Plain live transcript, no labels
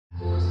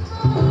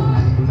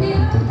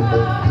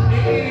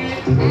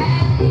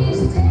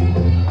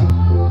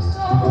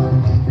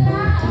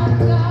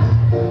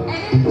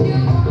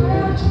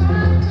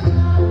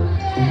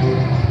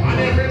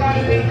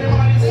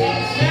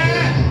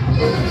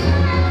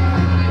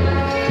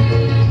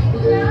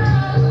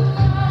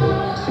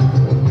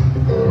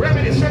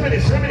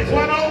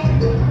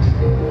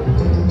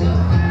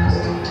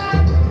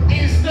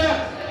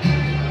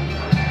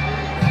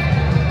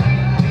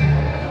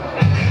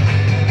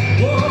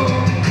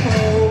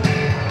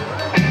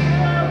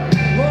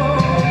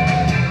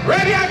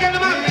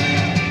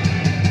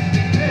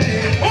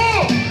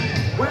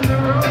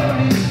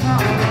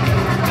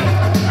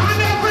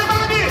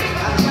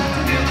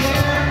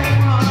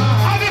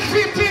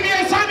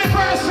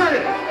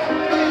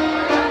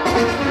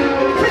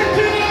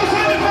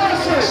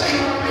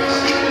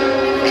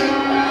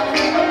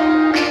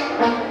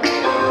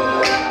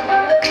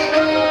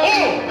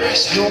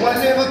No,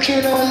 I never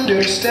can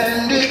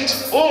understand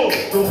it. Oh,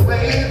 the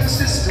way the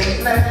system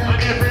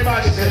planned.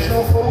 There's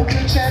no hope,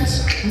 no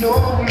chance, no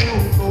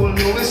loophole,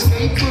 no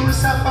escape for a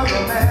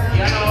sufferer man.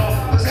 You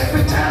know, 'cause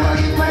every time I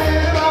get my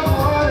head above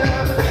water,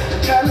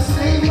 I try to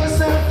save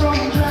myself from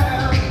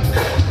drown.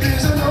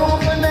 There's an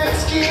overnight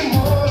scheme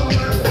over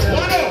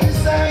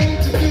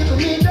designed to keep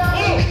me down.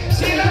 Oh,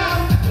 see that?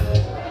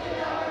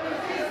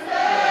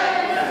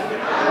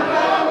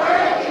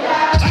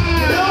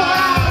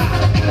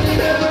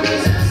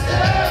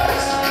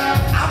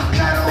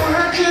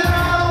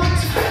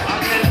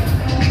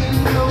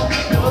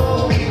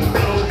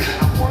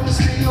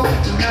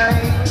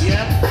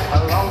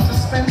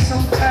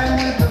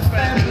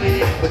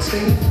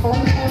 Stay home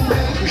will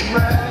make it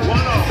right.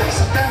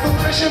 Some type of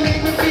pressure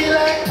make me feel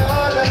like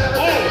harder.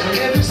 And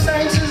every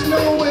sign says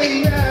no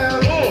way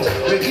out.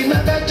 Breaking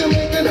my back to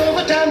make an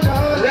overtime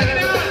dollar.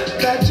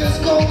 That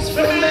just goes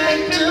from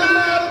hand to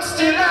mouth.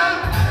 Still out,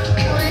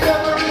 putting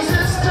up a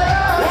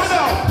resistance.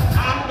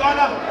 I'm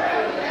gonna.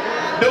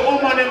 The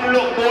woman them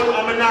look good,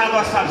 I'm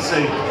never stop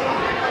saying.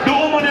 The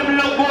woman them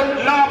look good,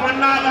 love and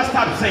never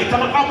stop saying.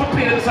 I'm up to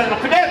play the sign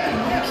for them.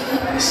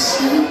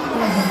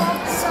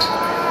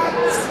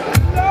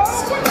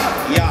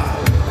 Yeah.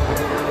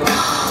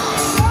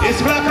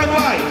 It's black and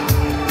white.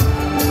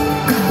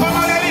 Come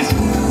on, ladies.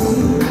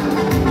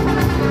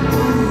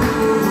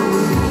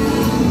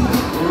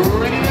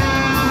 Ready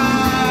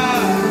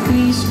now.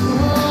 Please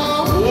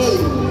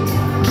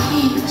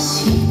keep a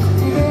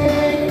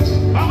secret.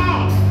 Come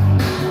on.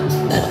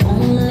 That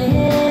only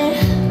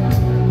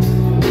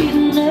we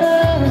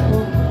know.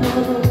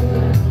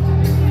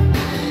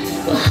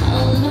 For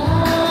how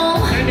long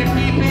can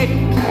we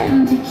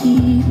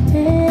keep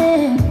it?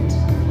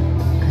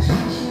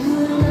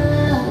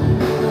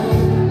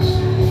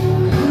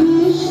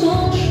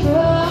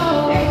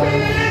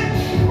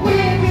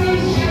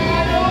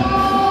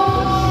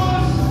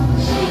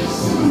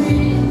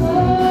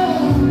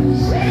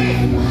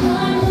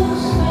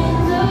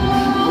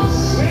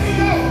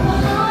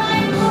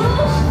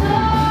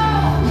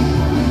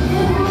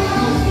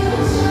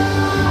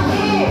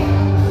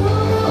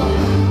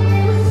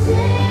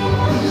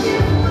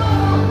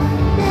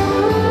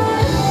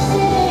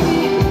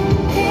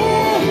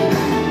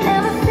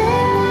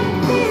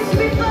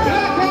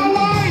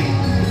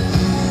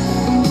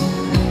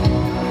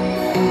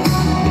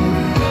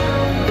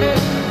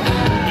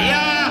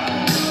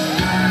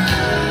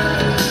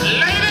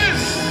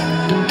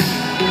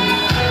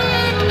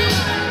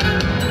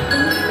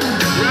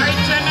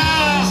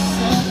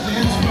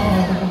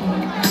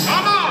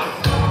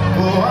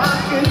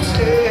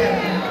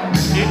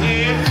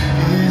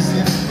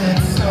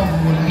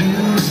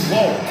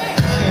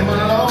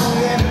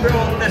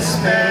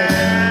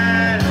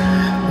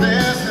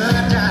 There's a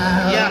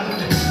doubt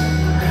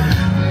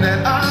that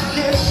I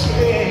can't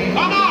shake.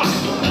 Come on.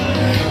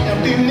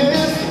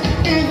 Emptiness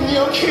in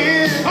your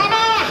kiss. Come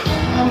on.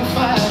 I'm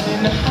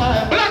fighting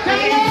hard. Black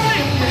and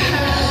white.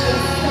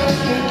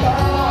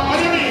 What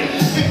do you mean?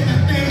 If you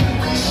think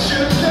we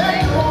should let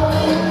go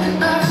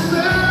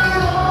after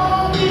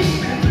all we've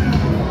been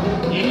through,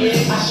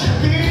 I should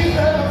be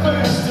the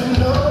first to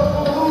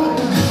know.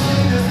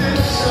 Is it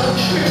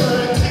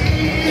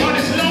security? What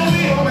is lonely?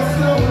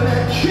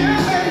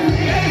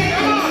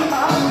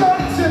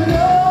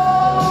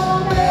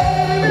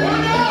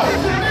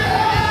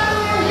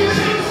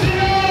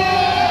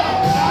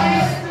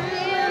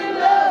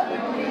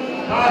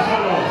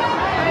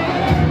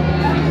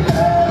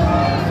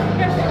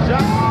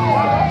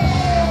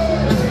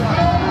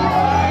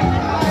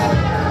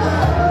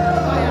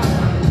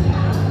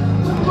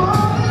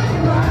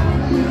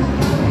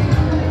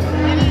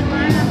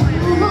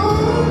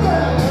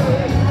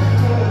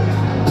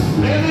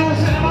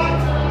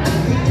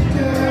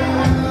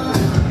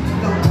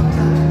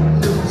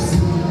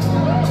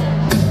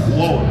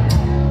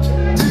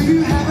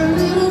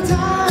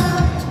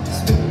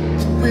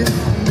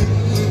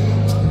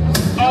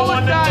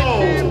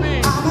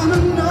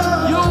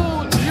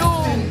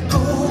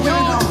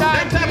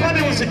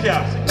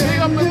 Yeah. Big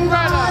up my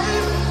brother.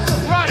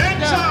 Brother, you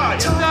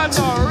don't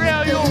know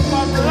real you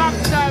from long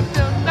time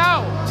till now.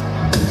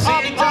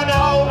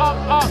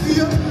 Up.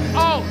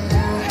 out.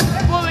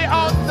 Fully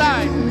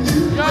outside.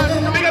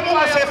 Big up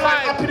yourself,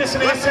 find happiness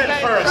in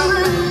yourself first.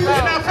 You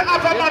know, for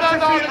other man to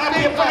feel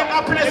happy, find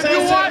happiness in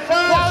yourself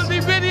first. Quality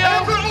video.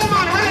 Every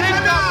woman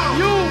right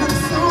now. You,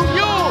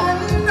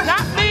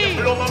 not me.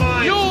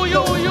 You,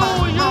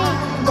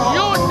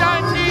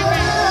 Shine TV.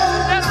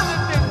 That's the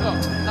thing, though.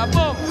 Now,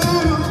 boom.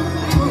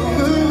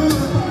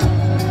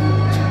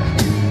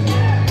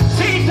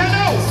 See to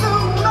know.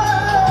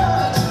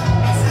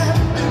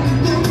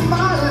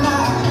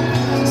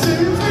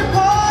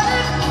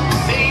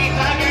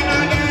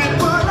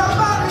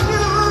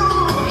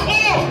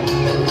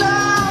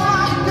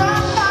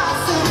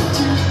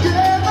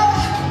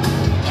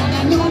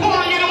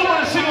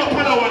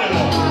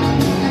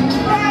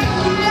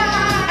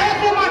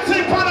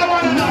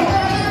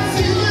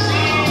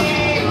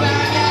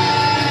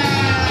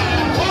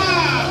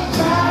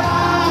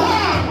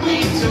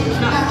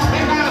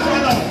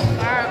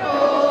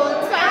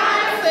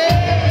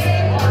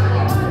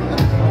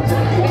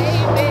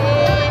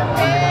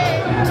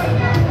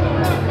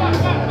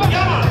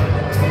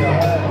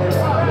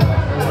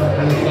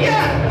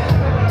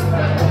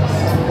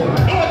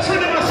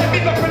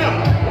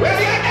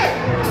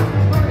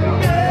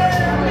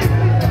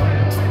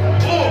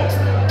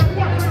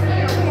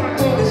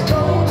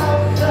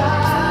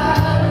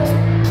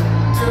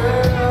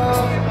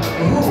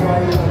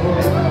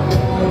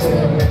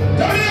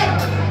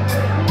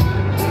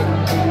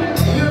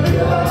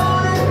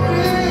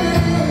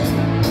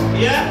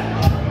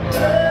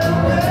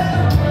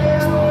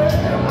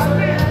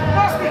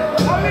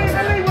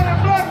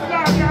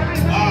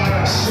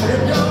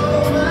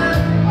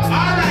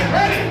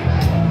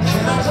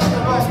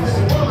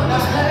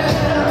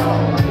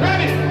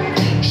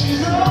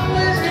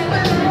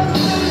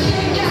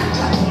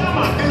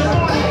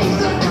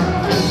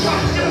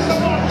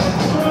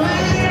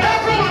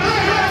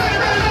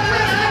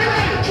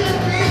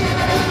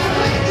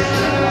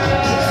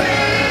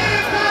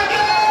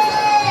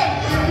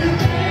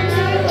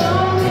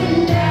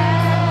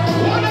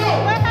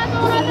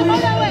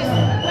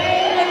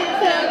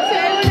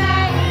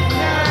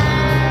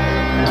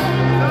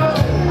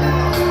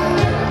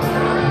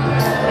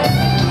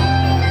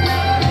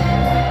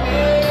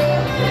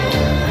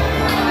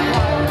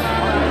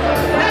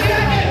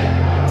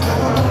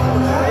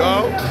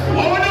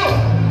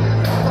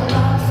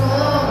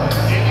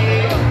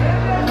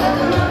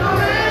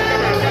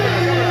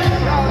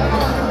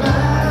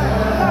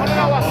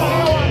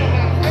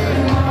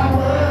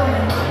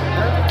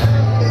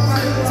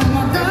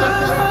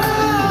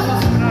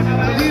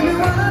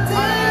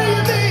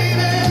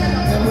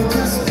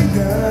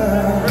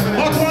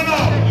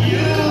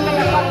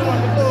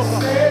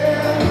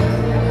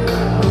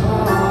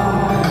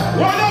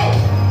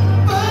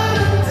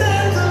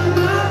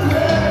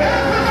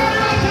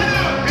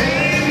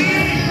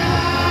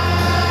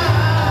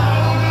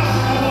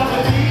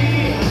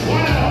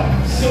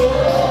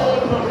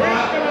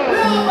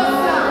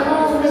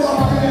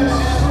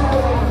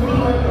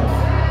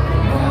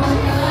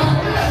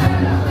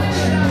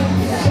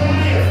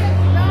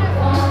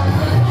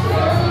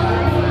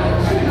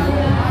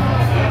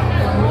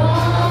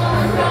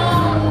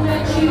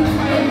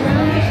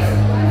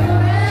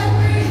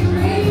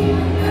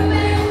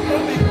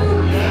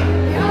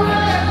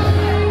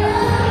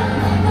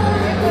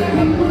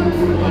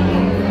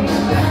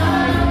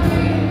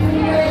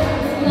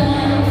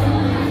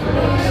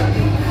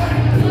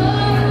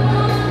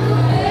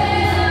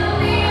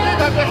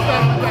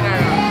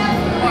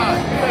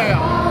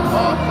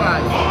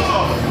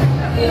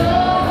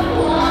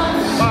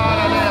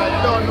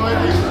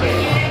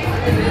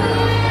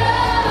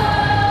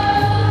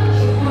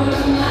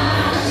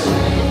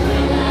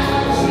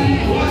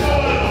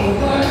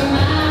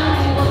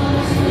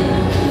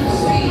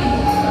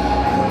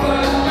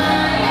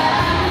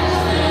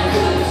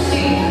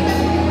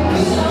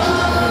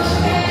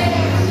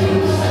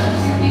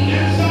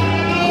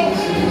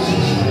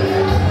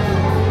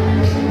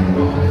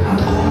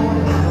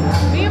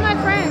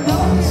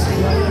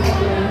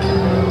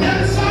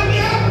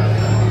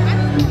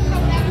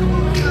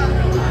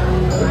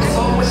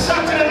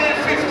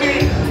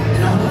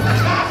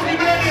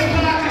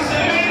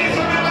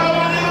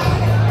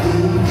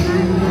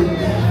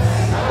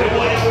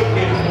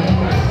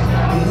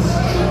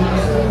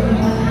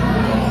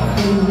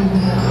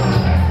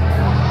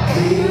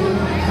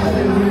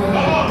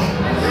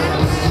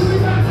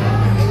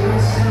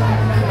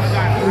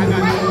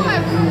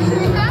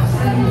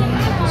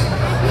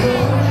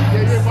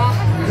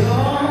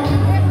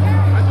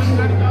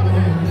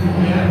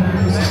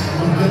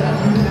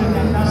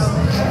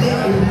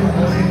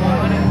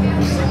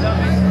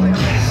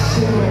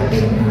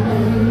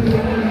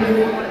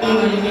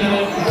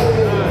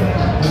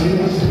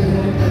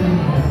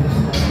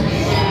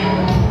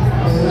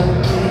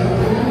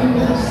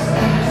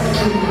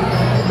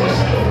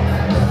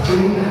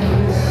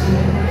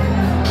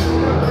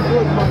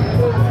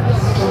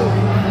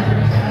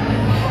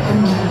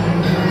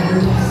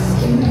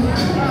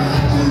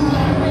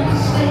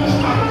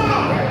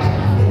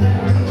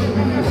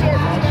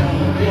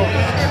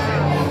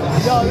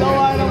 Yo,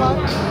 lower naman.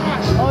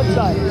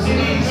 Outside.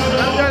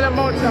 I'm telling them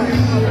outside.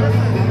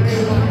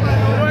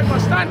 Wait for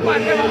stand by,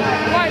 never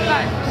white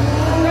line.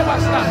 Never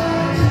stand.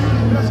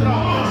 That's it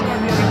all.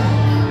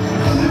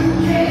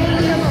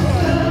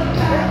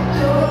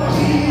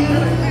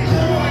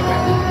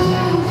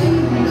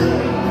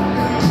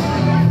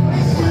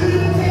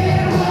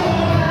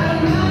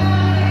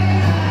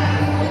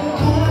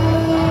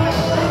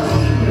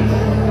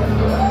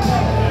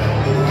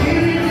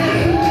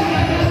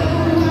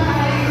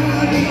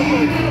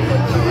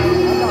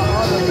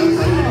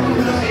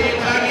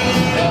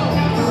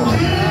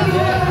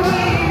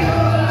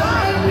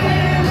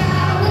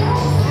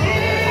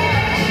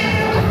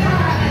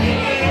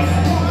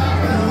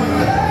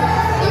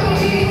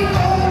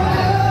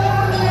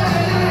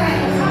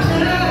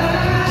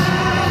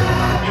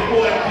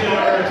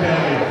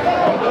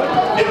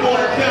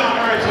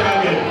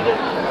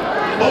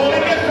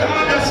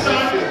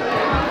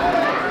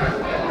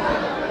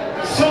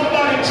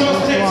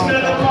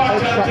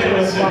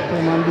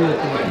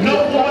 No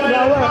woman in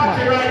the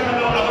party right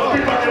now that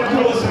bring back them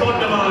clothes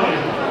Monday morning.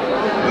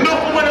 No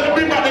woman that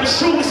bring back them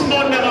shoes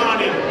Monday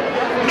morning.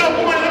 No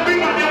woman that bring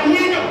back them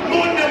wig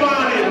Monday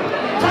morning.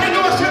 Find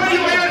out some of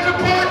you here at the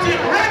party.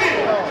 Ready?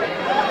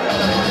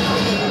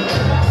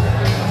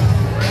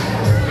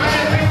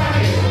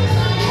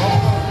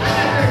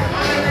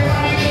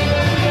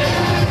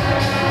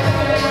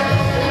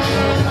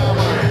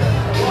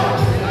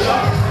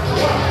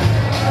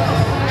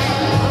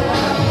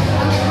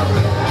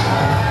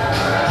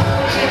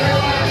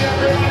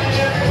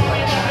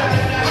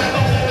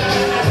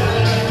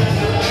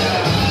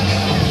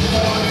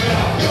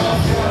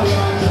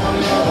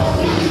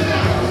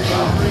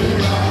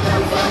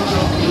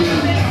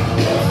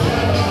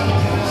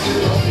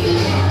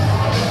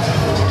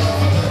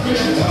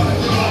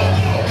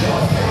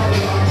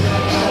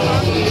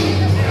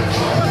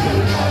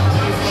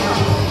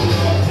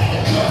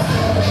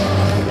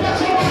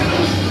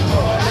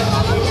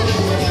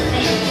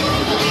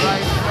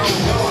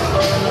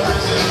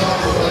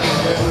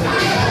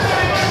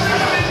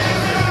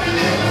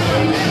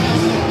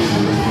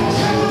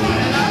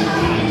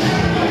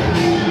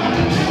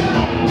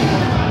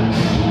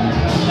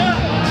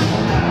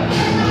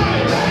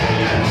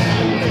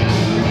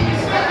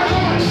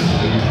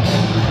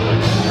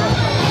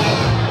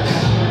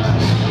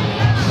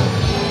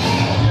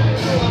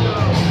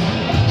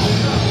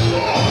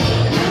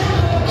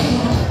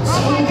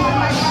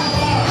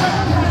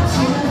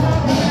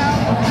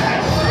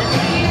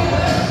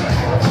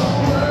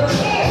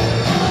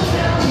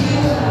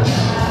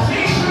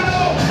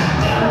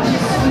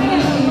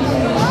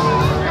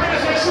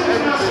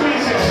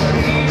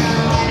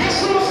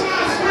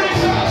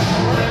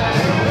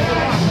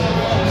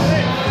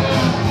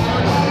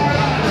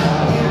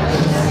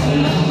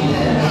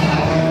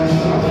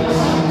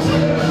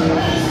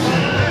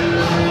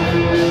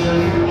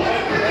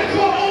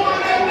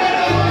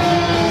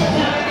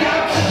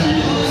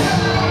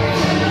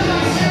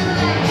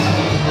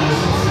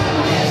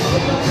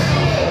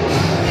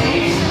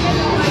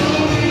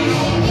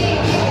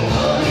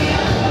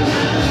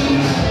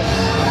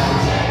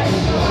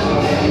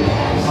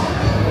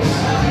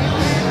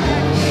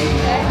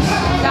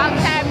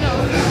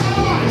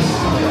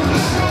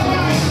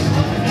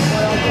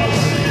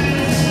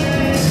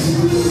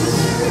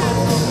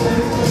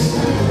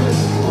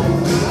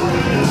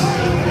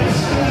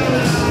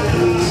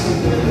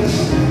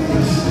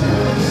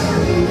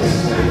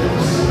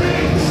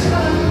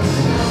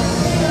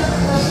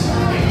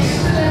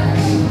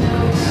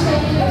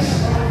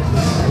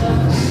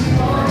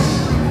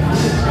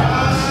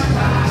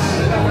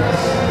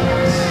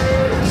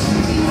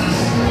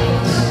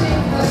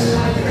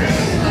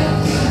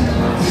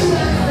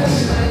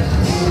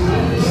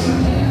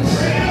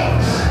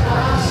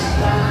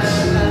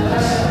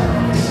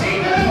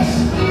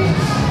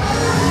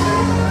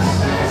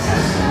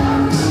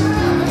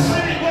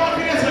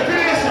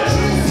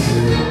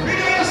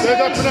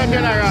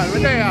 General, we're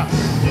there.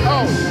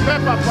 Oh,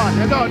 Peppa Pot,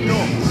 you don't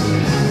know.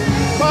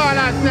 Ball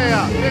and stay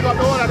here. Pick up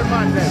the whole of the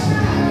man there.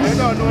 You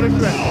don't know the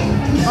threat.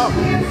 Up.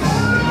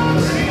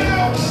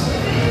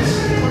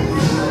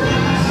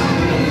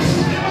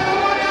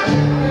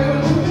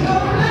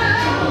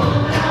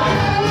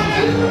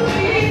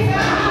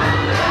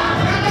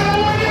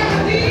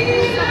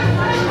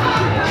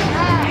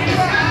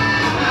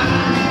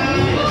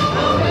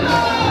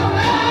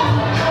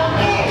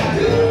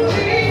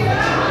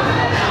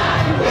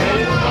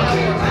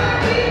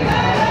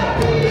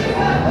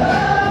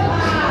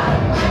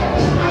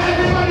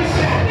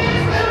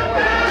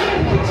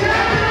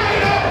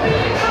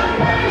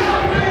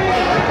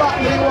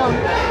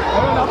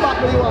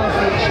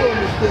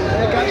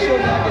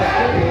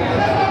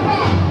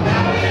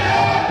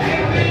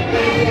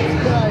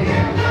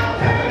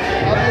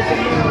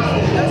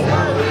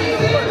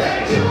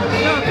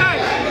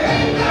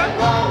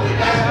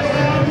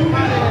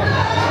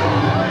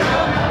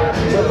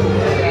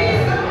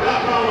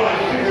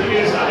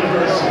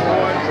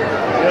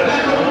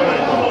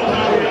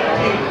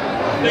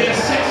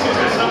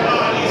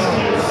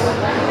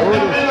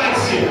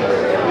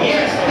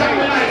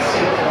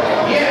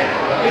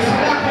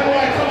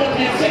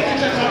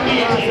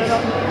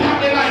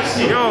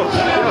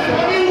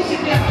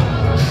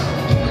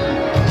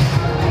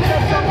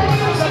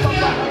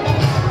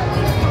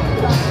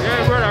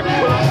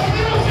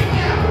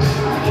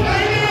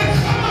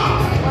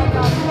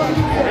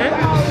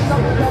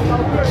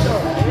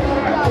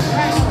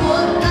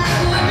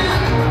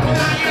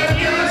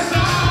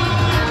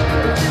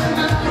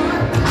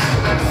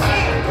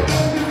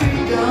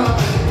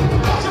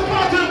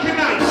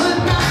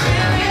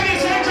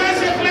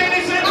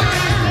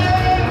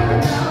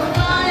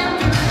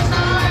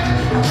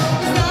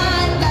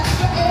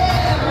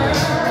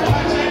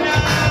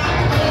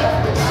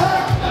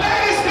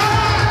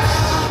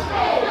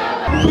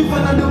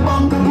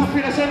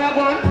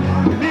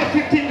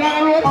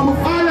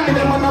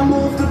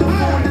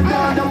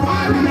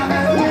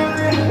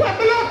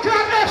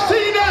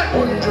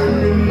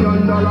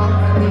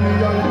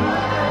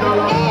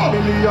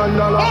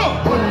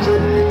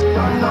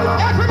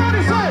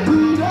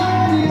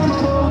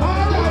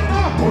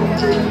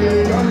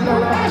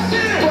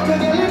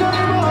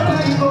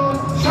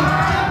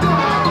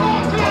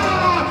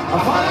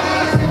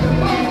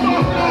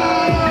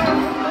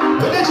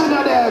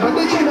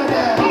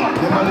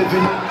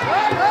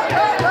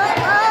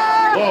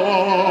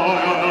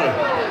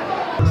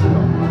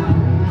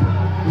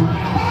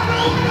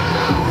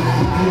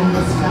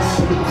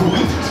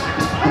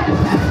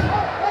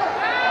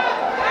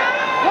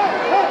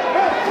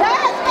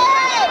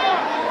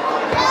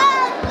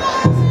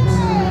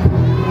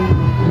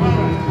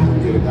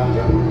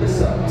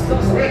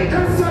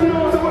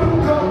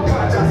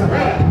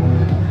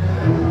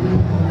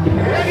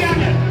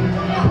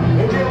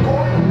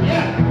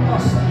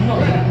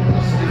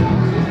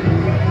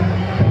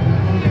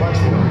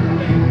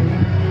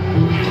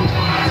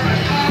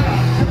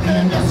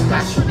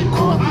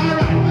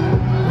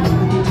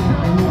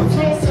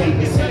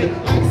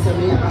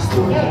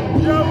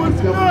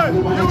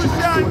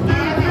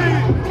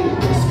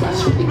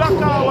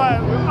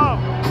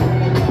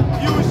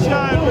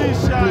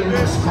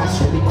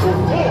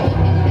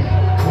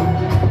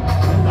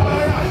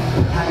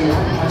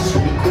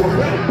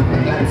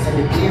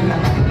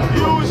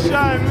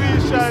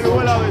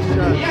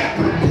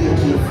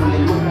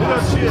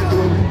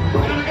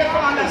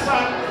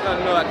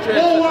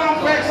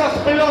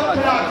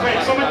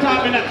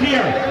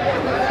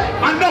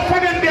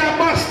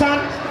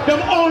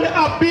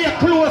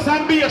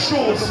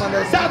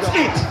 That's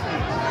it.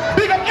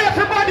 Big up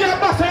everybody at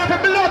Boston have a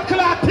blood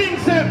clot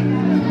things them.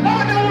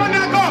 All the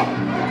wanna go.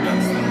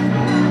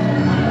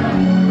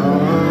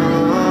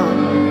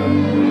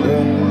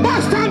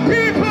 Boston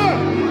people.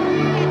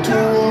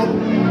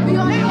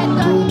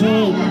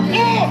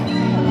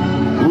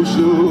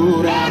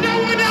 All the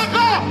wanna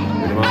go.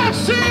 I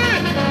see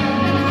it.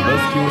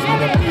 Excuse me,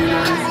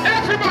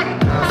 everybody.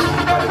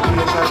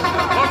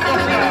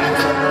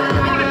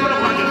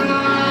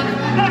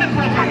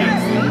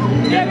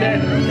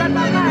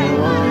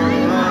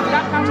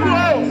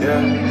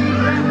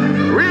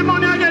 Real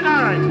money again,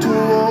 alright.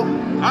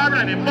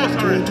 Alright, it must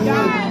alright.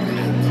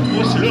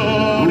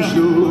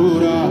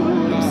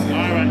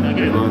 Alright,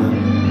 again.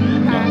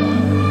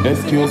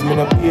 Excuse me,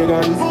 the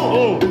pagans.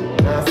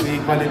 Now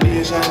seek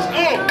validation.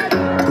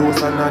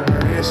 Those are not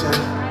narration.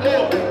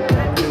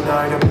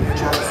 Deny the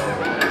patrons.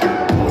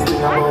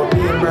 Posting about the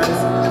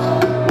brands.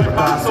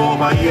 Pass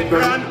over 8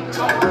 grand.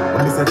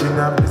 But this a thing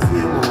of the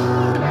same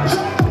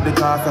one. The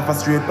cost of a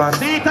straight pass.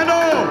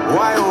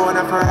 Why own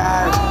a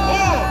Ferrari?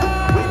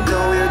 We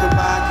know where to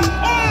park it.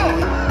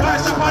 Why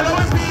she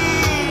following me?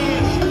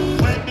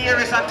 When there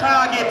is a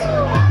target.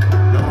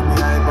 Now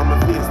behind but my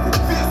face it.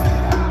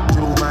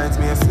 Two minds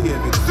me a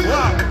save it.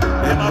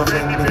 Never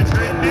bring me to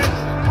trend it.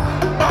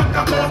 Bank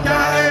account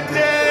can't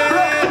empty.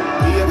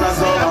 Here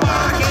goes all the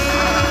market.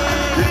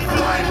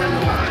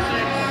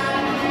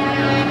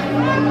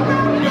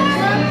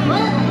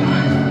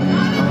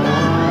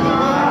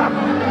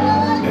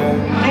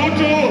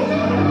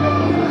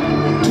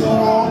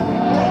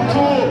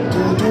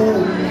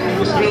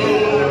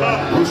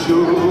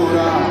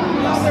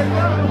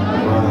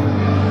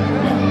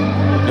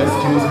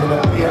 Excuse me, the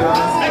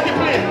players. Make it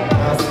play.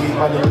 Now see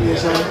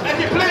validation. Make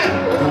it play.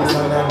 Those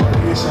are not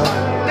narration.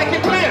 Make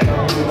it play.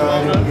 Deny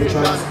the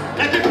patrons.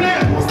 Make it play.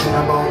 Posting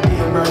about the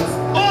brands.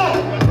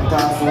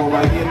 Pass over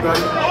 8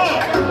 grand.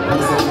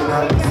 This a thing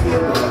of the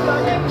same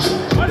branch.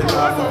 The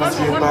cost of a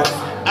straight pass.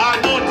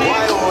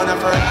 Why own a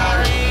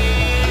Ferrari?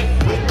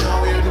 We know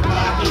where to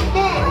park it.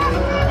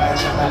 Why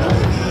shall I know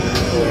it?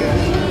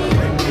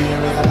 When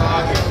there is a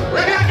target.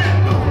 Ready again.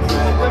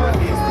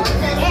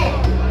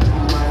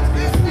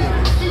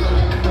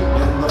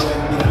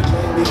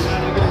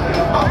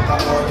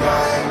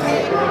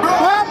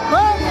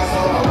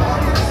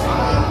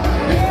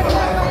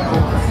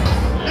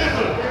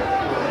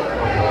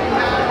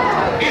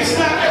 It's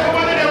not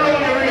everybody that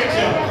run the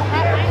radio.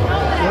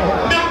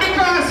 Now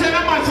because you're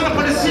not matching up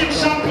on the same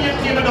champion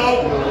team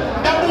now,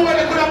 that boy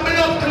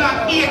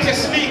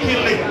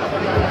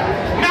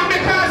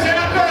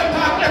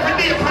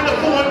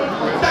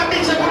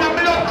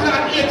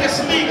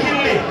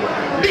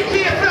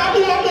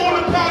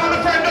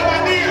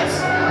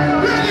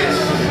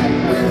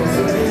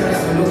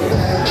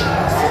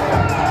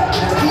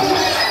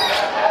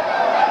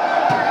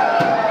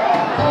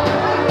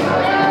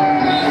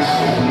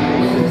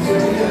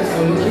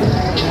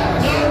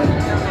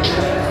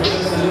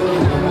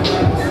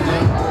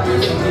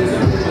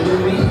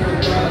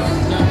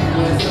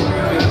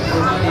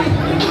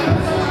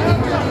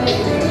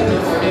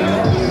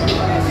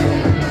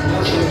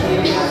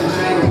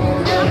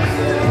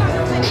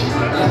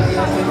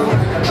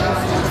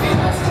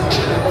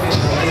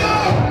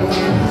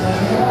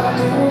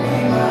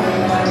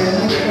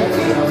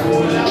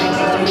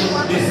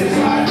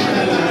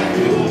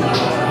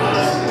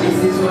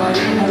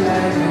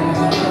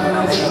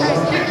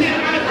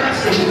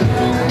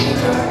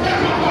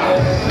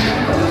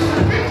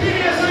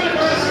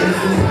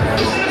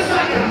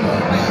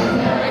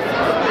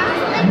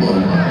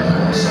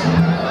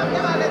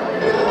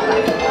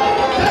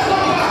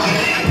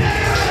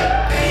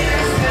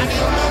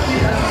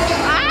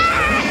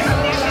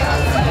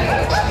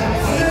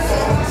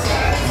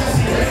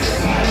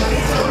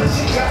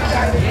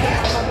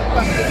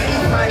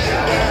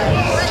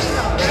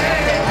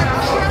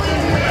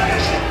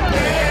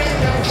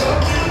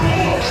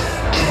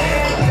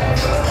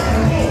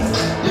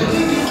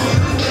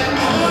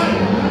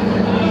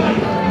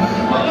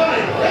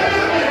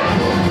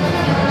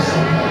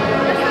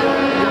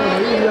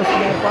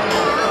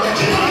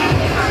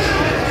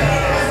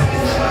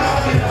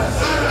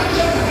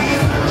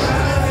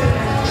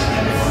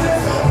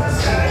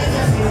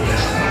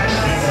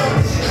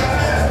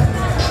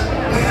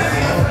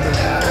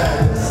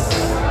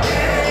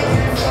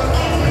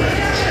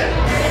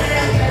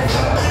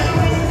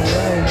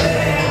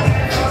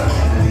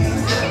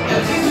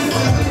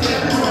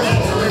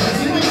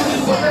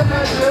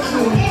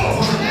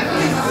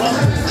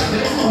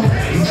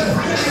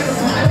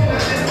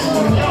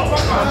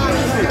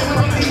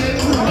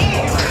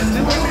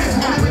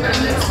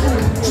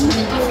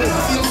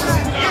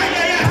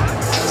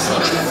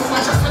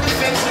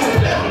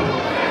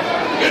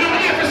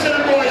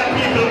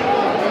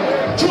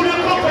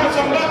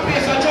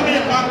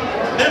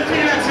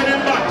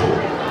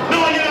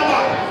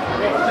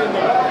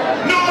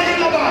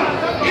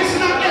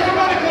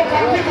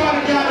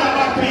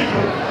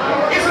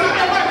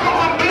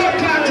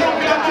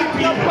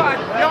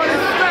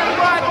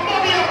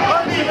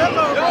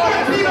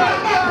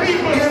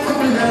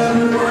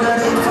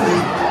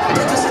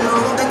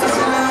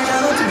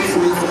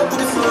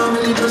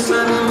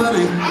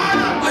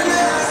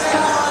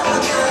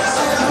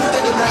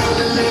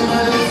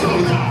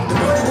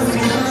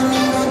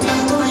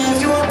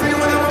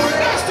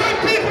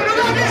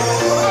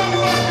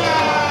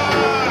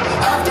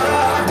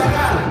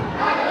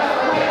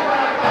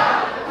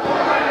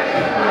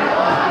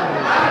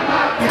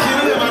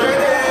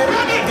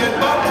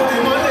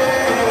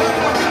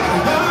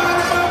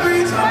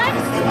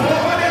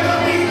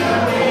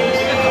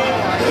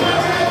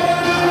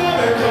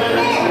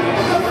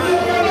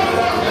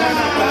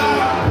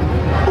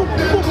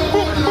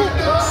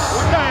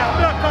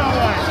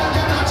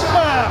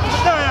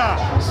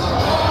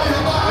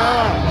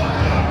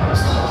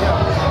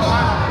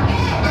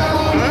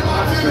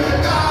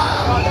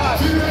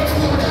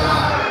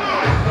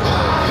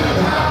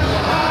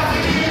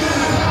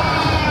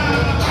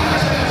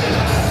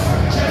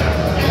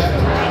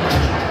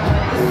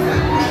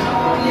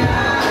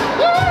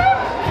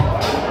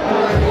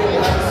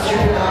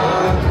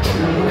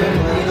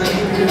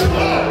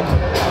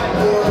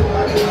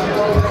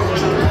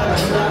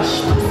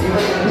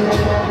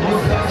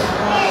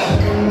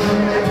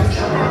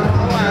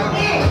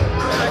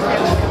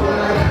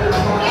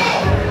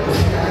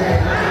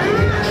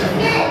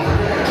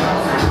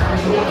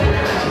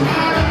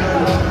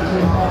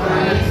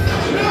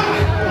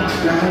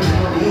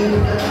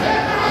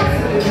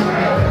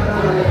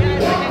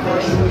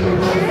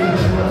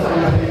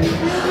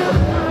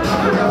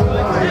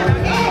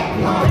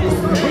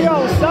We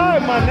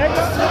outside, my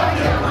nigga.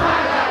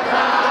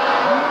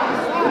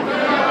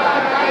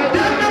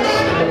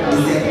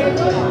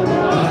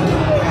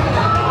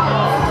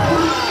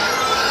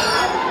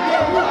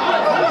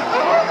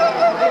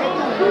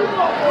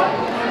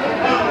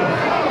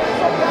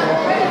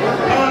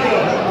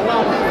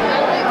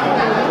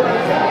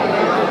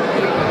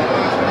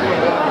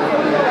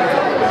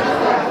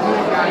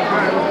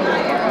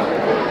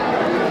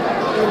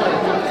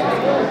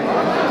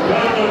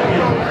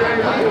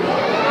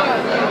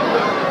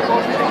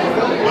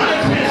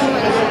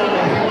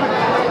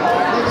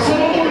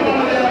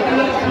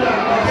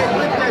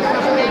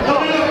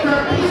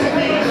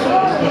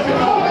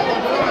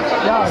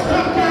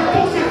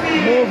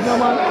 Move no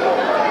man.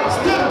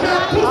 Stop your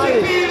pussy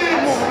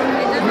feelings.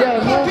 Yeah,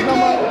 move no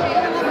man.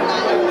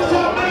 So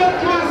I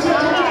can't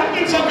search on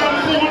Instagram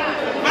phone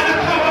and a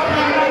cover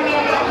camera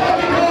number.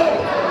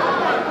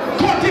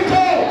 Cut it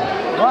out.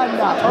 One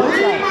that,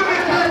 Real man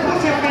is your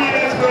pussy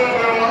feelings, bro.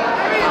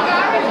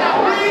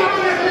 Real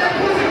man is your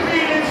pussy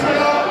feelings,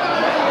 bro.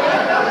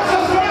 So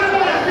somebody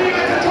want to feel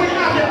like you're trying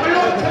to have your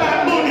blood clot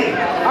money.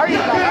 You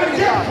can't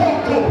get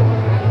fucked up.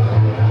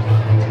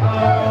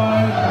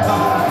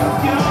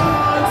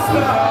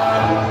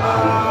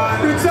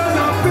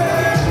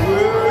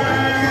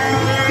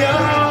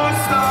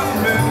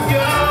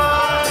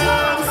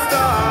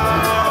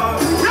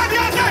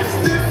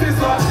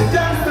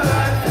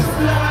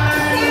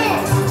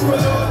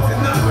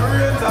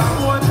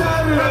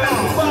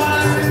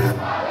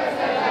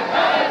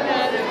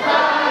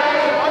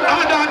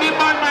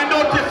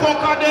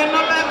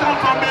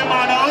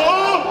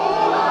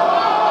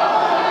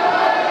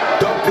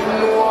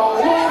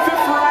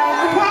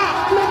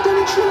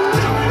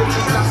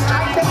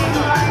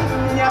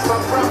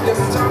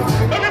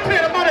 Let me play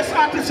the baddest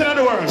artist in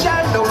the world.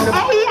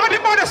 Who are the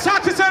baddest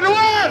artists in the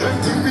world?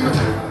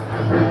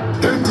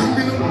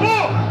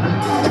 Oh!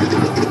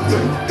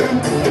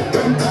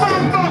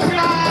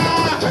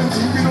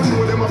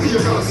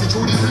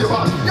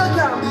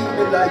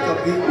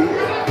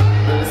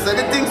 So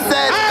the thing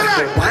said,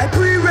 why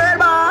pre-red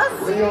boss?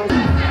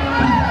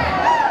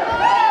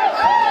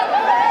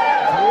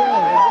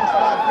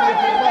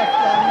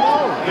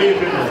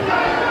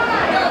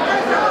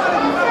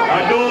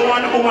 I don't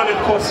want a woman to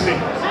cuss me.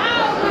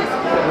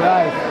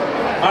 Right.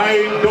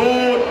 I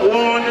don't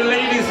want the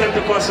ladies them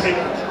to cuss me.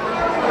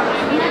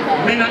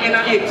 Me not in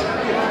a it.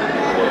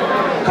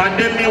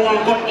 Condemn me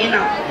one go in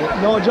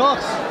a. No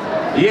jokes.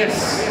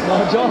 Yes.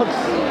 No jokes.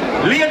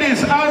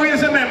 Ladies,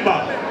 always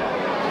remember,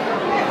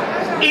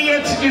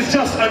 age is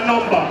just a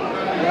number.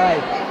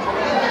 Right.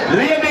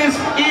 Ladies,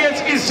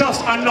 age is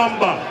just a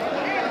number.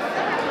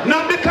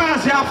 Not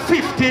because you are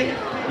 50,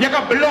 you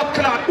got blood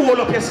clot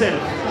all up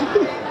yourself.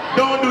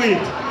 Don't do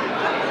it.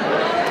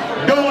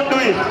 Don't do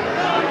it.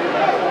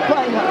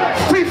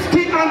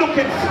 50 and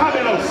looking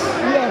fabulous.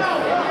 Yes.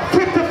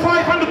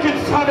 55 and looking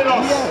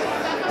fabulous.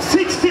 Yes.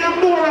 60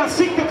 and more and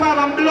 65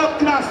 and blood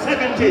class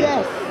 70.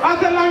 Yes.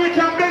 As long as you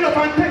can bend up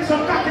and take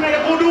some cock in your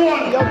good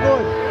one. You're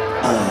good.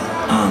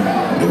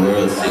 The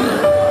world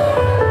singer.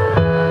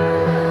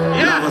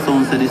 Yeah. Lava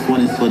someone said this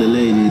one is for the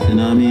ladies, you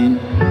know what I mean?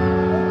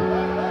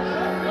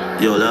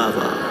 Yo,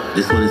 Lava,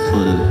 this one is for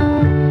the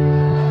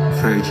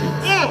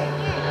virgins. Oh.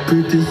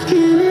 Pretty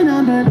skin in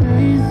a bad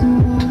days,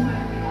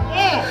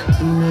 Oh.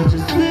 tonight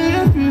just lay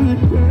up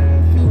with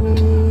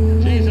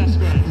perfume. Jesus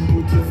Christ.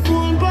 Put your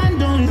phone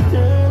band on his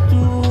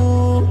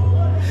tattoo.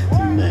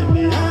 Tonight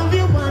me have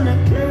you on a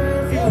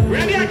curfew.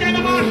 Ready again,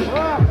 man.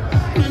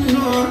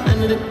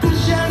 And the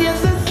push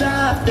against the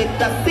soft, take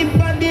a sip of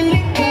the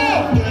liquor.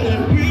 Girl, it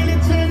really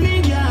turn me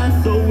on,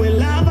 so we'll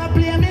have a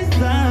play me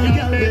song.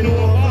 Yeah, bend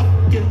over.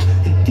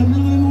 Come on,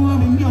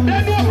 woman, young.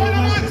 Bend over,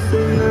 man.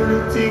 Say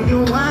everything you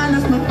want,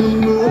 that's not to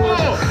know.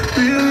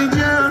 Feel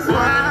just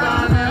want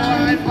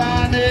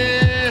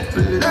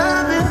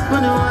love is for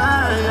the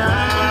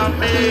wine.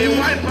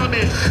 Wipe on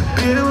me.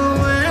 Feel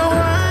when you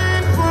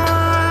wine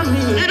for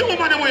me. Get the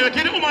woman away.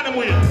 Get the woman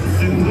away.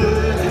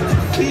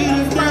 Feel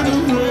for the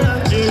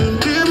world, you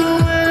feel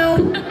when you.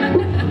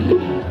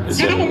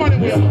 Get the woman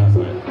away.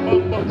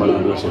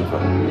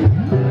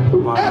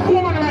 Help the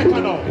woman right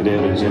now.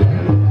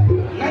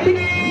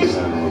 Ladies,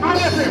 I'm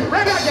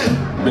ready again.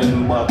 Bend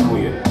back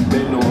way,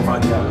 bend over,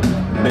 girl.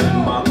 Bend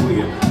back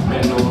way,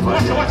 bend over.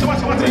 Watch it. Bend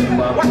back way,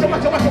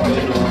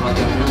 bend over,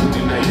 girl.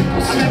 Tonight you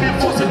pussy. Let me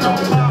force it down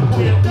back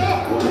way.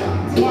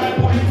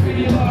 Why you feel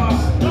the boss?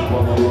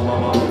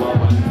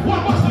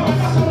 What was the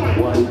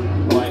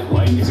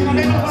Why is it the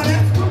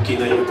last? Looking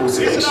at your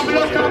pussy. Listen, I'm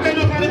going to bend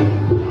over it.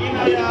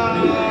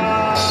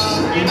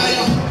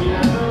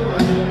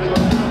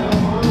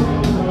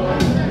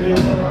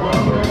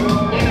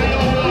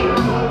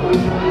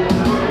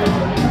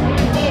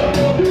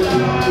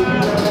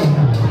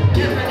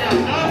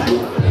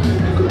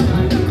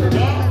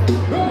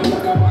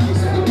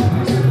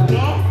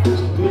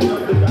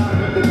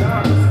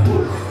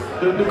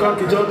 The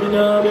cocky jump in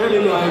her belly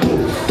like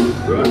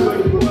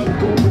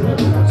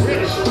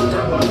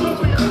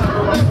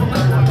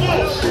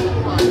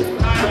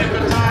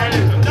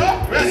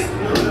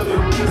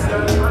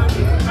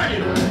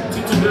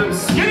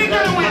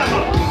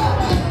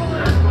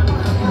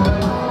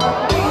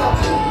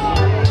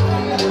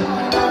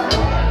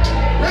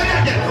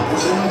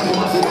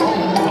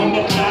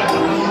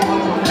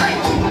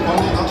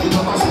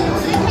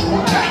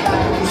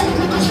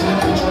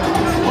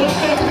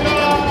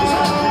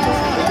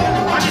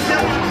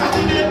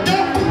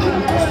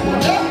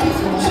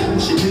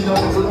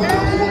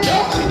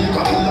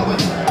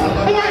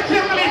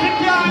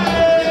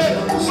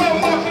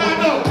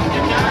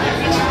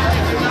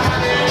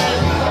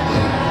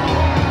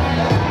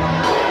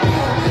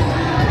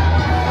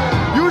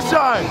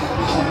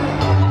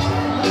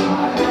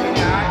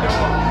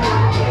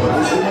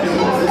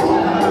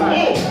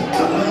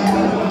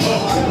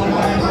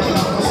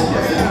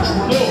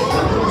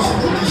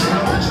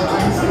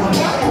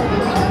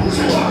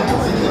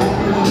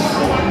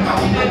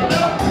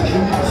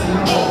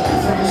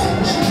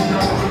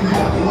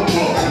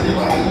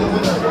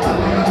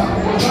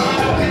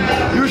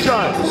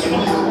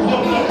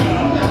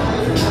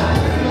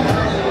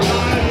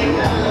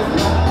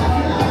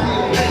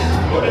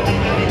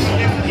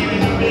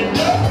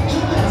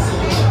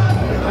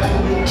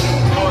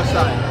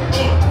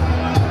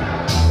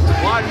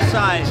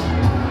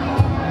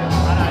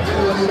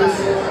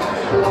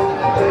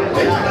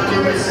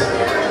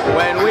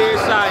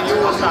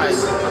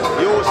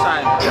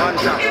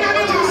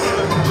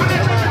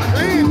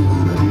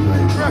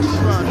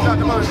that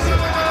the man said.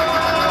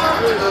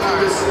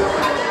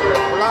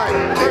 Right.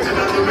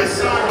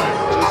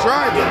 That's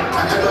right.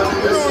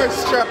 You know it's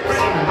strapped.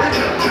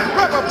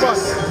 Peppa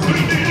bus.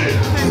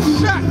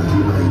 Shot.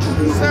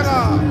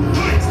 Seller.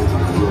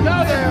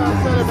 Y'all there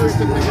celebrate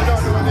the thing. You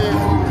don't know what they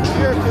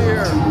year to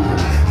year.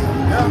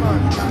 Yeah, man.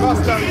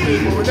 Constant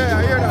people. We're there. I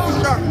hear that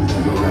strong.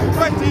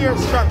 20 years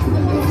strong.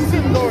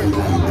 Still going.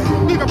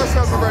 Big up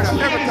yourself, my brother.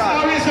 Every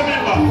time.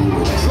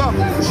 Love.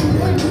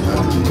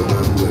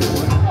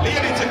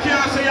 Ladies, you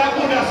can't say you're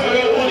good as well.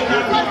 You only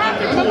can't fuck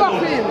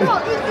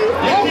the two.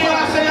 You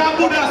can't say you're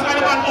good as well.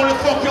 Man only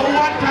fuck you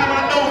one time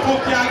and don't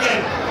fuck you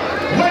again.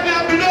 When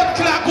you're blood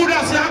clot good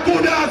as you're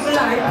good as.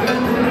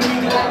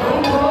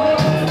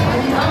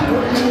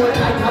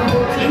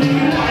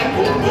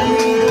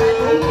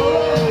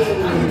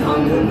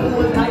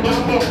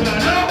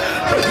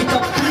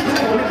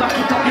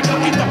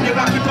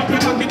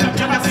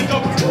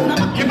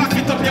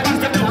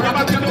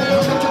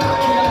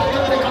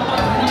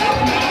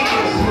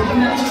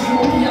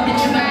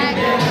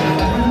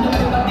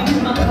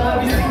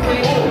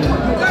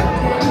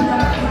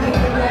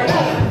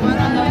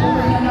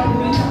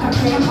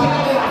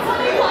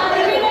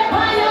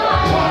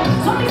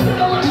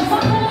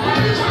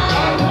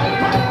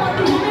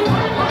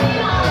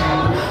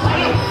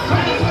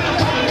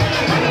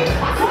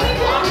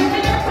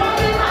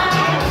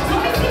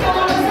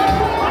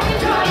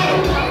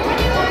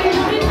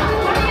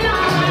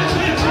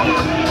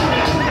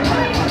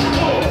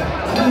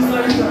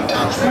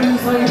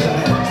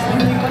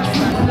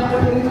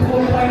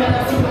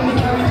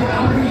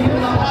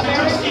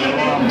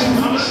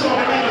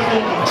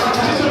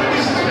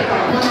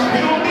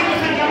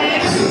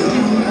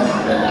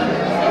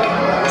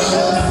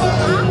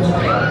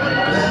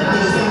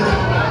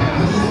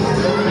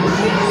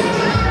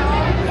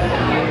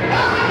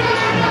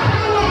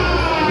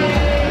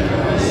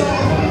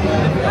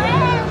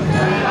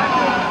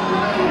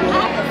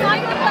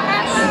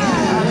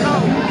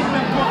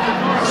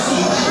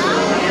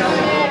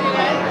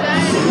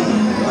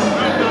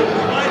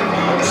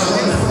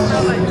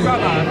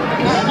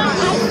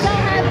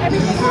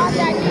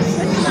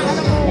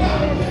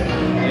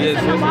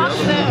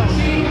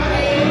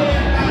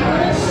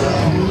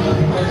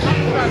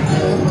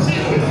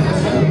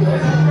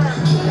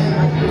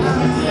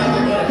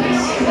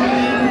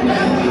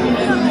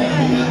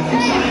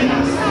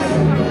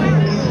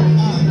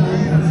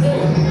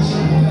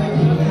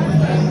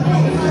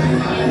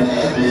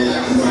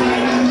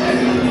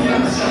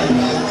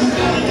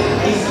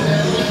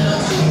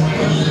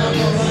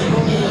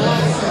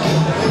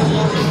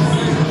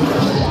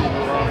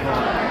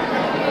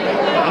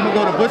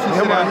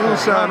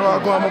 Shine while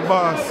I go on my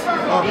boss.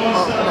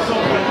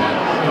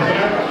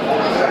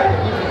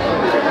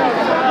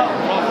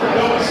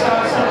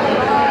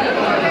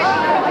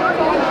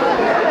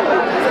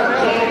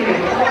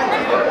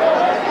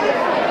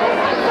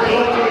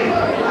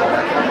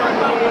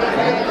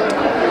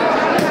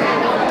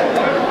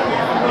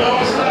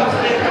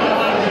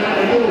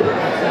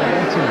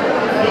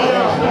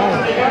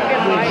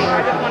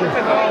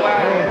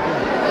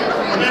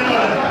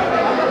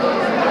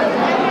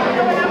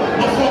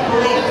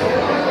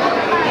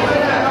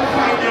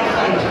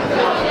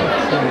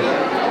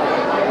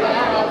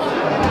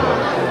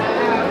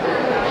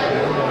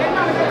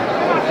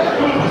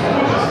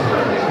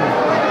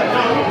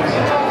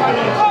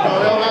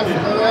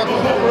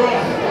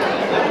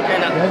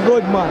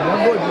 Good man,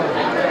 you're good man.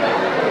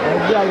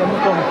 Yeah, you're not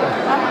coming from.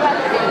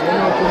 You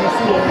know, when you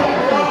see you,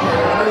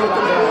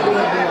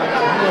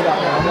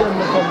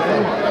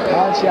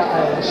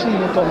 she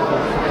not come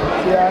from.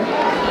 See her?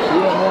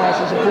 Yeah, no one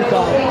she put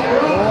on.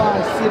 No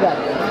one see that.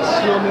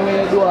 Show me when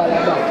you do all of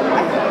that.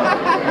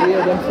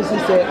 Yeah, them pussy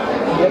say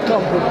they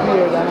come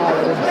prepared and all of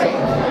them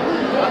something.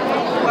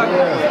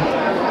 Yeah.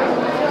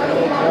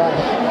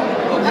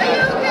 Are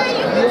you okay?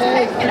 You can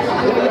take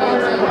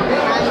it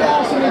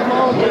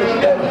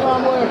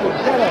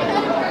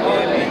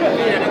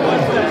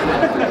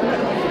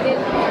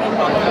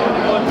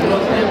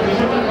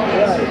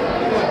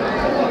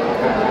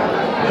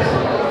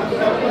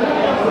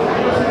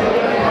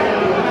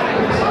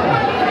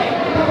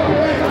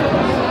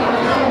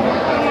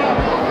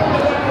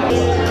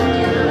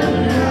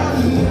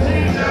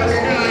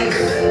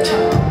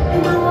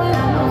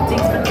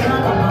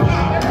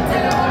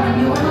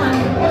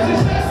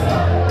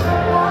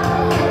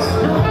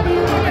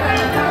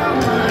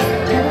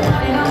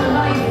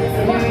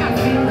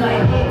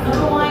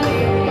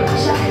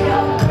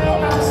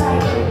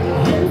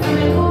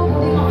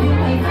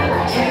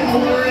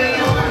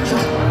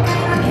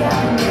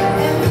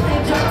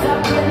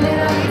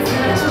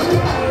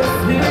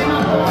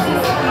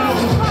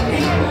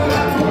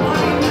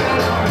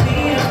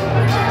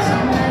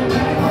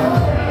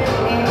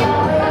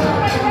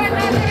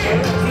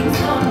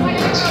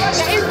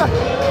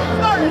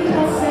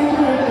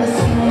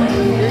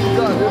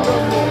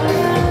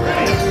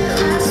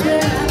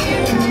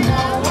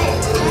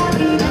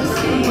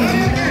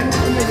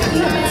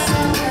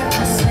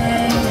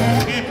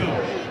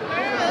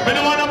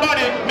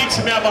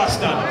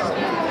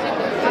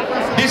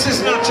This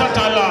is not chat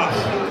and laugh.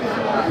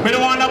 We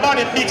don't want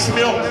nobody mix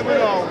me up.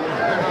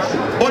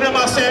 But them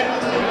a say,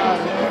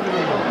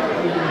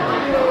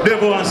 they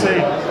go and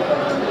say,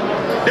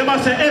 they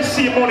must say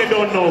FC money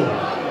don't know.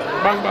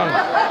 Bang bang.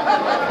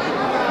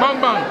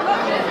 Bang bang.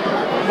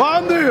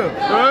 What do you?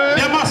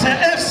 They must say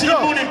FC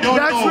money don't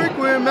know. Next week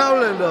we're in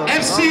Maryland though.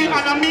 FC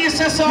and a me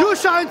say so. You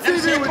shine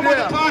TV with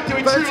them.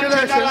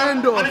 Ventilation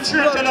indoors.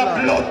 And the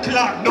blood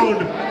clot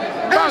done.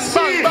 Bang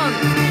bang bang.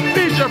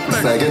 DJ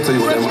Flex. I get to you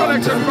with them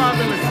Connection anthem.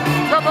 family.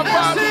 Peppa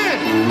family.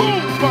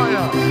 Boom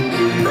fire.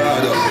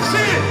 Brother.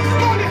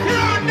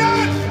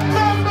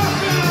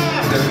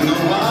 There's no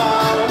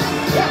one.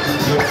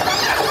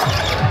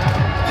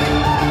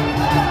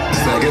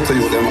 I get to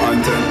you with them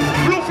anthem.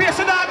 Blue face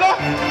in that go.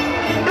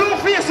 Blue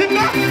face in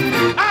that.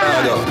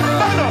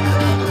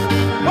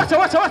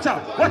 Watch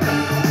out.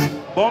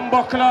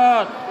 Bomba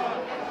clot.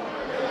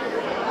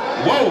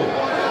 Whoa.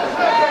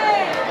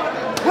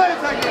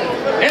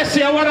 Hey,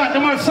 see what that? The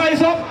man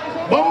size up.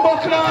 Bomba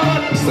clot.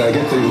 I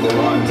get to you with them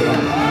anthem.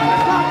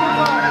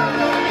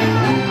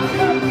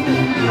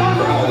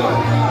 Brother.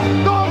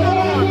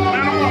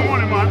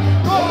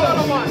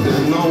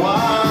 There's no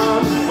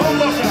one.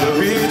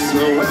 There is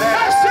nowhere.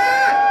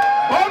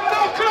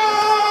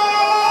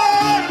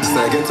 I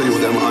get to you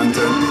with them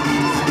anthem.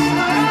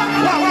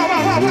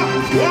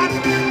 What?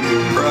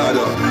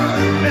 Brother.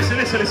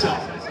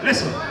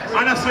 Listen.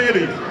 And that's what you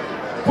do.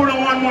 Put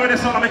on one more of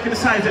this song and make him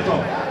size it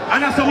up.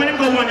 And that's when him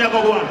go one, you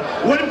go one.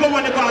 When him go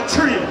one, you go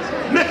three.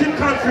 Make him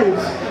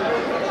confused.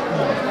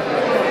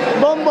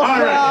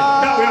 Alright,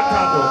 that we are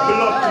talking about.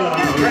 Blood clot.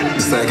 Ready?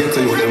 I get to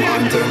you with them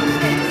anthem.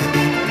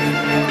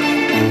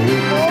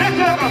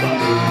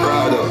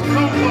 Brother.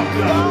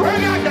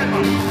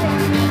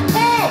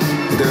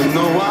 There's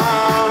no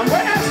one.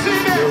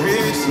 There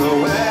is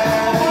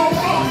nowhere.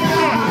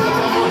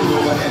 No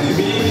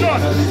enemy.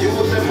 You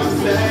them must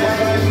say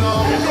no.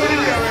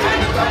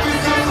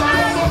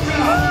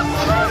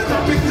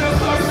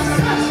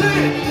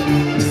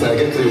 I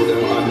get to you with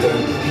them anthem.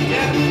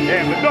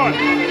 Yeah, we're done.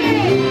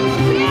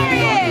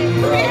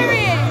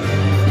 Period.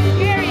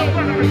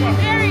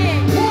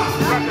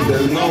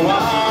 There's no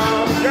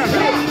one. There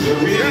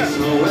is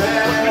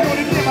nowhere.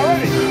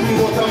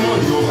 But I'm on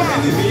your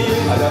enemy.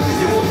 And that is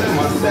you them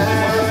must say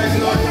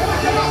no.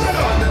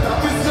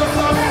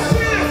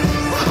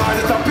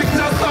 The topic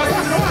just us.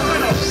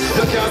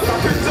 You can't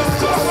stop it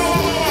just us.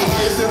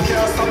 You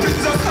can't stop it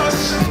just us.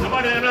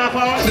 Nobody enough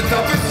hours. The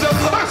topic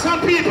just us. Back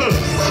some people.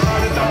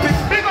 The topic.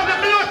 Big up the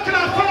blood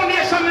clot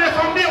foundation there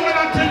from there when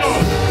until now.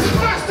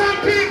 Back some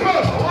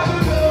people.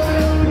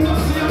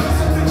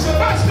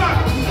 Bastard.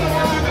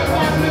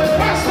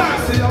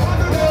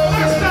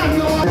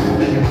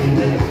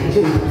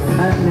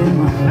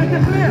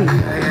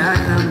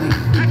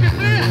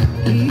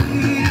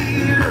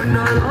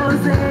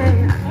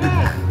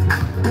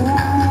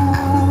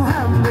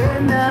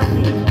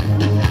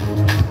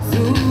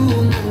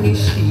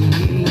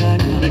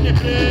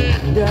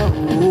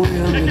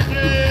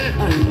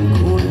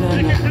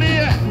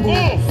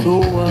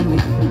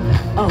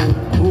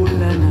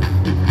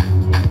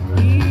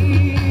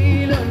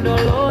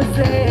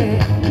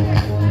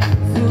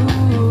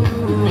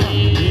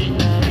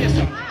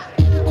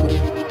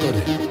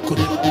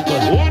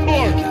 One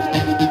more.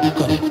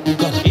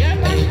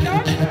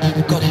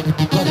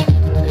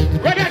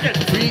 Ready again.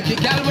 Freaky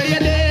gal where you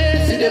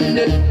there, see them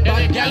there.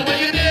 Bad gal where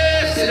you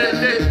there, see them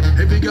there.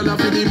 Every gal have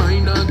to be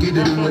mine and give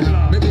them one.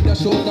 Maybe the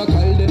shoulder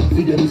call them,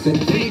 see them say.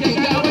 Freaky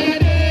gal where you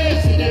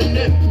there, see them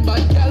there.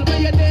 Bad gal where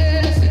you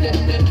there, see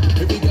them there.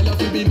 Every gal have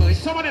to be mine.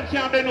 Some of them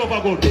can't bend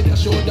over good. Maybe the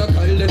shoulder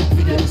call them,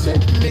 see them say.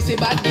 Missy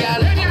bad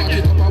gal, I got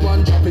it up a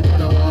one, drop it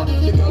on a wall.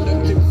 The gal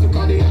them tips, you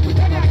call it up with a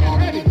car.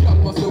 The gal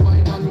must be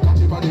wine and catch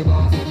it on the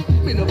bar.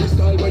 Me know the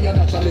style where you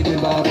naturally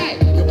give up.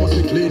 You must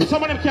be clean.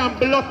 Some of them can't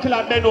blood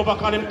clot bend over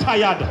because them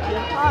tired.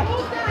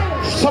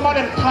 Some of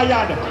them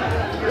tired.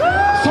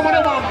 Some of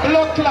them want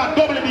blood clot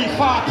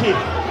WB-40.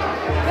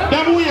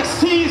 Them way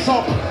seize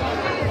up.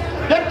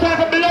 Them can't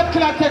have blood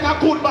clot take a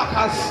good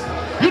backers.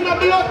 You know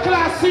blood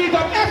clot seize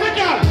up every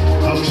girl.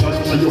 Action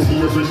to your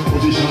favorite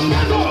position.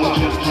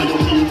 Action to your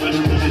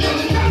favorite position.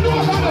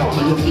 Action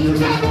to your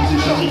favorite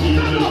position.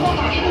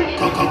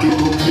 Cocky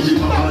go to the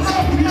bars.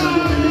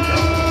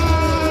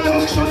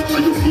 Action to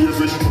your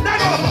favorite.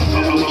 Action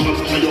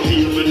to your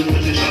favorite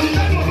position.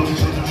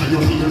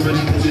 Your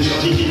favorite position.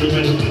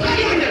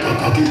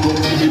 Cocky go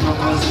to the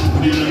bars.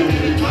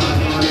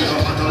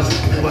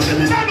 Never say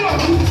this.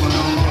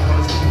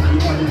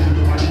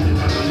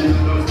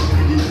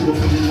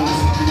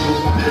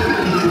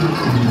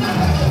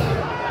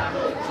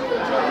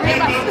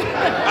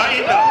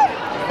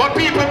 But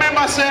people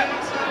remember say,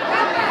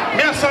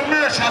 me have some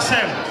merch I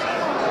sell.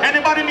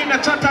 Anybody need a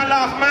chat and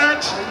laugh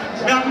merch?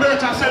 Me have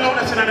merch I sell out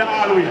that's in the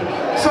hallway.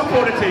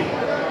 Support the thing.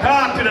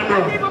 Talk to them,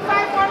 bro. People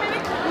 5 more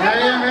minutes?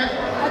 Yeah, man.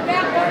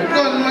 We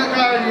don't like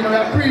God, we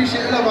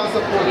appreciate love and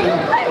support,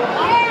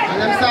 And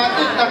them start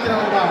knocking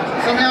on down.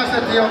 So me I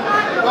said to you,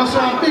 also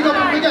big up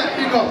if we get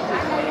big up.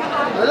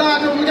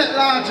 Large up, we get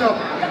large up.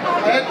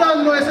 I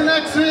don't know, it's the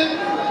next week.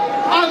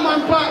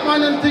 Allman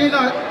Parkman and thing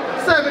now.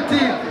 17.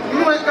 You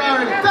know it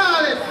already.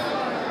 Talis.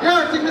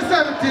 You're taking the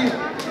 17.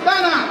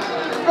 Dana.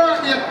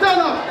 Birthday. Turn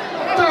up.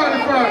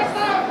 31st.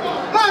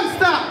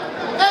 Monster.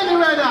 Any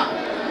weather.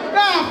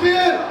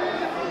 Garfield.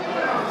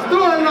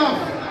 Stone enough.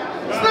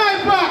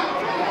 Sniper.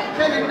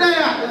 Kenny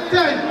Daya.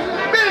 10.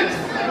 Biggs.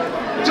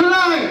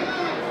 July.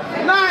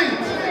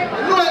 9th.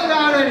 You know it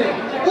already.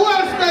 Who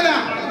else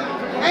there?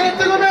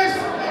 Anything you miss?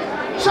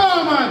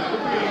 Showman.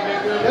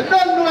 You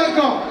don't know it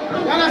go.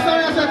 You understand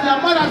what I said to your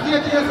mother's day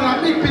to you, so a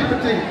big people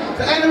thing.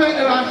 So anyway,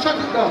 they will shut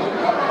it down.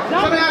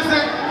 So me I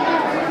say,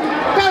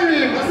 carry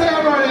him. I say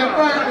I'm already a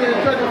birthday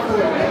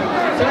 24.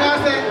 So me I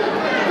say,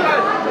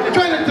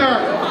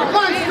 23rd.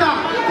 Monster.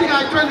 I think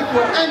I'm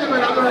 24. Anyway,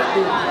 I'm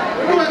birthday.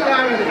 Do it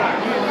already.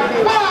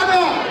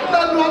 Baller.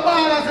 Don't know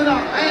ballers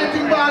enough.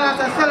 Anything ballers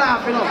I sell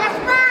off enough. That's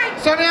right.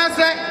 So me I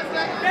say,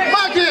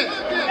 Maggie.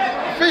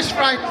 Fish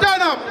fry.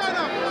 Turn up.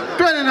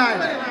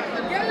 29.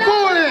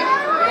 Cool it.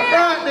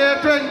 Birthday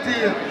 20.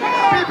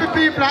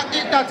 People are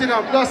eat that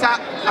enough. Plus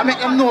I make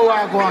them know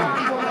where I'm going.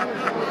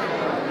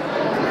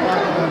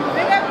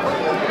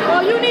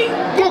 Oh, you need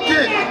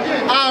Cookie.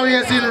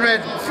 Always in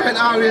red. Friend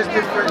always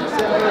different.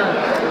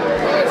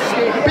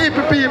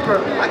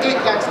 People. I eat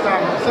that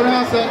stuff. So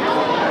now I say,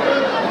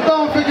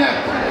 don't forget.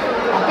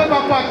 A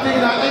pepper pot thing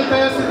that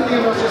entire city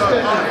must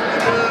stay.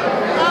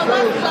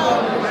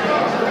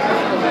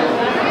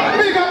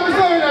 Big up the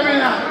zone, I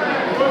mean.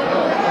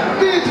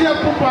 DJ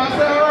Puppa,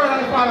 say alright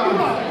and follow.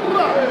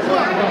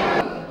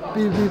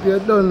 People, you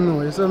don't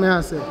know. So me I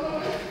say,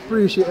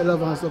 appreciate the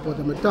love and support.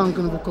 I'm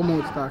thanking you for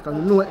coming out start, because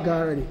you know it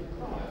already.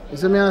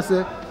 So me I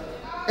say,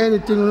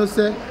 anything you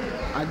say,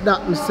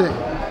 that we say.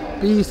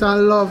 Peace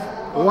and love,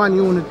 one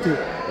unity.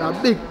 There are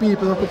big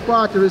people who put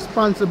party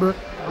responsible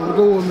and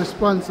go home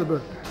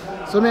responsible.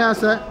 So me I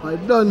say, I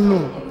don't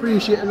know.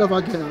 Appreciate the love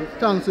again.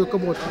 Thanks for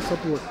coming out and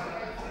support.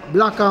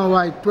 Black and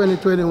White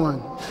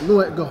 2021. Know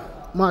it go.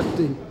 Mad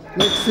thing.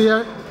 Next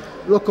year,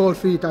 look out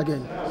for it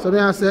again. So me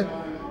I say,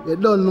 you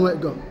don't know it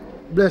go.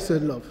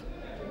 Blessed love.